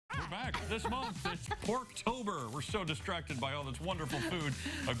back. This month, it's Porktober. We're so distracted by all this wonderful food.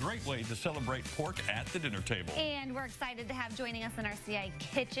 A great way to celebrate pork at the dinner table. And we're excited to have joining us in our CI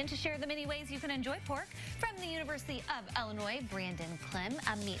kitchen to share the many ways you can enjoy pork. From the University of Illinois, Brandon Clem,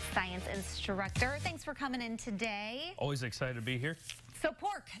 a meat science instructor. Thanks for coming in today. Always excited to be here. So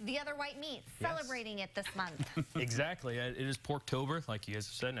pork, the other white meat, celebrating it this month. Exactly. It is Porktober, like you guys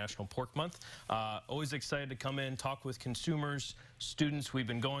have said, National Pork Month. Always excited to come in, talk with consumers, students. We've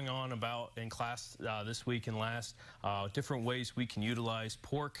been going on about in class this week and last, different ways we can utilize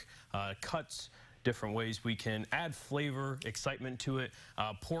pork, cuts, different ways we can add flavor, excitement to it.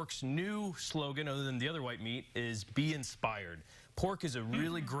 Pork's new slogan, other than the other white meat, is be inspired. Pork is a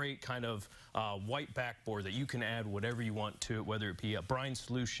really great kind of white backboard that you can add whatever you want to it, whether it be a brine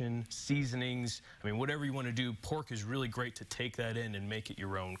solution, seasonings, I mean, whatever you want to do. Pork is really great to take that in and make it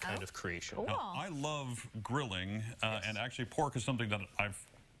your own kind of creation. Cool. Now, I love grilling, and actually pork is something that I've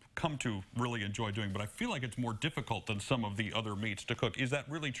come to really enjoy doing, but I feel like it's more difficult than some of the other meats to cook. Is that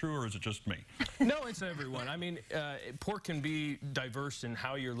really true, or is it just me? No, it's everyone. I mean, pork can be diverse in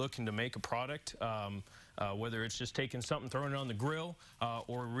how you're looking to make a product, whether it's just taking something, throwing it on the grill,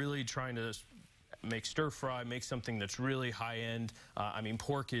 or really trying to make stir fry, make something that's really high end. I mean,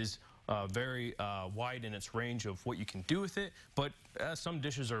 pork is very wide in its range of what you can do with it, but some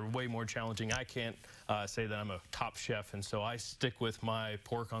dishes are way more challenging. I can't say that I'm a top chef, and so I stick with my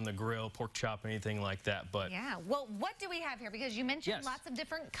pork on the grill, pork chop, anything like that. But yeah, well, what do we have here? Because you mentioned lots of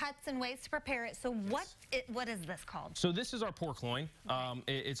different cuts and ways to prepare it. So what is this called? So this is our pork loin.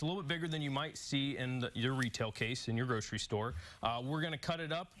 It's a little bit bigger than you might see in your retail case in your grocery store. We're going to cut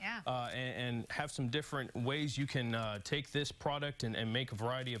it up and have some different ways you can take this product and make a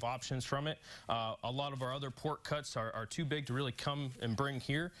variety of options from it. A lot of our other pork cuts are too big to really come and bring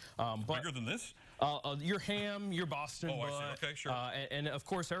here. But bigger than this? Your ham, your Boston butt, I see. Okay, sure. And of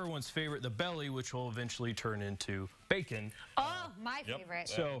course everyone's favorite, the belly, which will eventually turn into bacon. Oh, my favorite.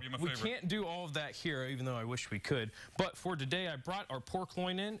 So we can't do all of that here, even though I wish we could. But for today, I brought our pork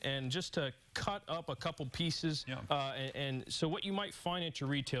loin in, and just to cut up a couple pieces. And so what you might find at your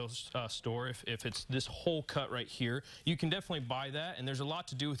retail store, if it's this whole cut right here, you can definitely buy that, and there's a lot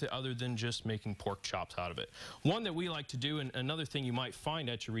to do with it other than just making pork chops out of it. One that we like to do, and another thing you might find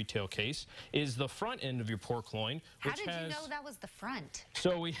at your retail case, is the front end of your pork loin. How did you know that was the front?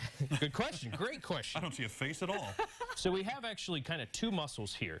 So good question, great question. I don't see a face at all. So we have actually kind of two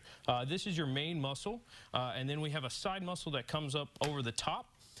muscles here. This is your main muscle, and then we have a side muscle that comes up over the top.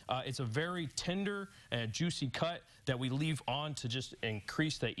 It's a very tender and juicy cut that we leave on to just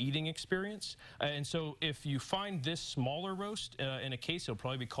increase the eating experience. And so if you find this smaller roast in a case, it'll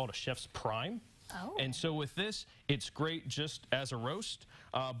probably be called a chef's prime. Oh. And so with this, it's great just as a roast.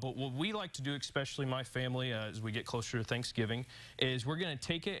 But what we like to do, especially my family, as we get closer to Thanksgiving, is we're going to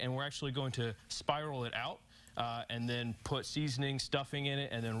take it and we're actually going to spiral it out and then put seasoning, stuffing in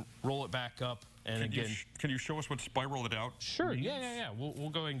it, and then roll it back up. And can you show us what spiral it out Sure, means? yeah.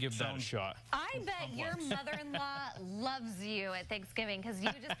 We'll go ahead and give that a shot. I bet your mother-in-law loves you at Thanksgiving, because you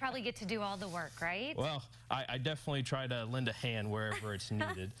just probably get to do all the work, right? Well, I definitely try to lend a hand wherever it's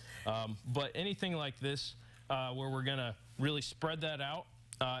needed. But anything like this, where we're going to really spread that out,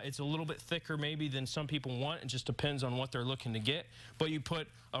 it's a little bit thicker maybe than some people want. It just depends on what they're looking to get. But you put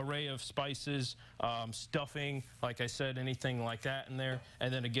an array of spices, stuffing, like I said, anything like that in there.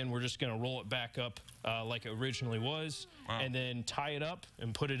 And then again, we're just going to roll it back up like it originally was. Wow. And then tie it up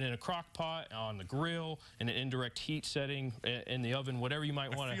and put it in a crock pot, on the grill, in an indirect heat setting, in the oven, whatever you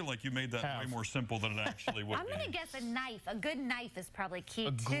might want to. I feel like you made that way more simple than it actually would I'm be. going to guess a knife. A good knife is probably key,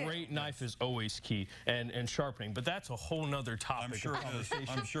 too. A great knife is always key, and sharpening. But that's a whole nother topic. I'm sure it is.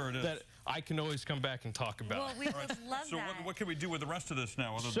 I'm sure it is. That I can always come back and talk about. Well, we would love so that. what can we do with the rest of this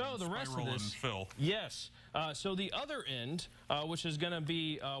now, other than the rest spiral of this, and fill? Yes. So the other end, which is going to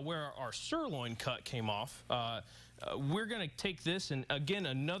be where our sirloin cut came off, we're going to take this, and again,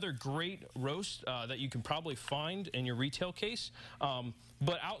 another great roast that you can probably find in your retail case.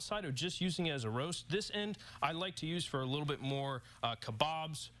 But outside of just using it as a roast, this end I like to use for a little bit more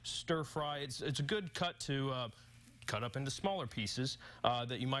kebabs, stir fry. It's a good cut to cut up into smaller pieces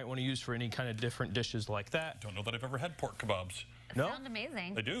that you might want to use for any kind of different dishes like that. Don't know that I've ever had pork kebabs. No? Sound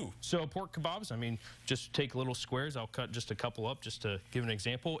amazing. They do. So pork kebabs, I mean, just take little squares. I'll cut just a couple up just to give an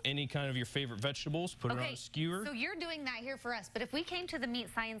example. Any kind of your favorite vegetables, put it on a skewer. So you're doing that here for us, but if we came to the Meat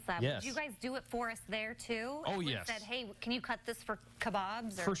Science Lab, would you guys do it for us there too? Oh, if we yes. said, hey, can you cut this for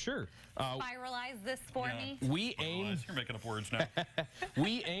kebabs? Or for sure. Spiralize this for me? We aim... You're making up words now.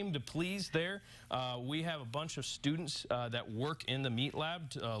 We aim to please there. We have a bunch of students that work in the meat lab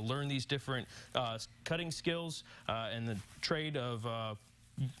to learn these different cutting skills and the trade of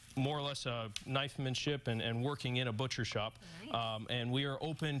more or less knifemanship and working in a butcher shop. Nice. And we are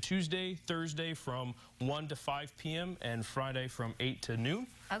open Tuesday, Thursday from 1 to 5 p.m. and Friday from 8 to noon.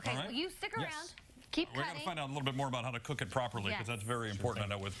 Okay, right. well, you stick around. Yes. Keep We're cutting. going to find out a little bit more about how to cook it properly, because Yes. that's very important, I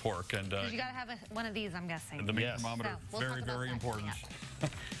know, with pork. And You got to have one of these, I'm guessing. the meat Yes. thermometer, So, we'll talk very, about very that coming important. up.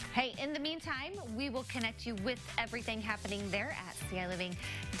 Hey, in the meantime, we will connect you with everything happening there at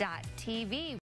ciLiving.tv.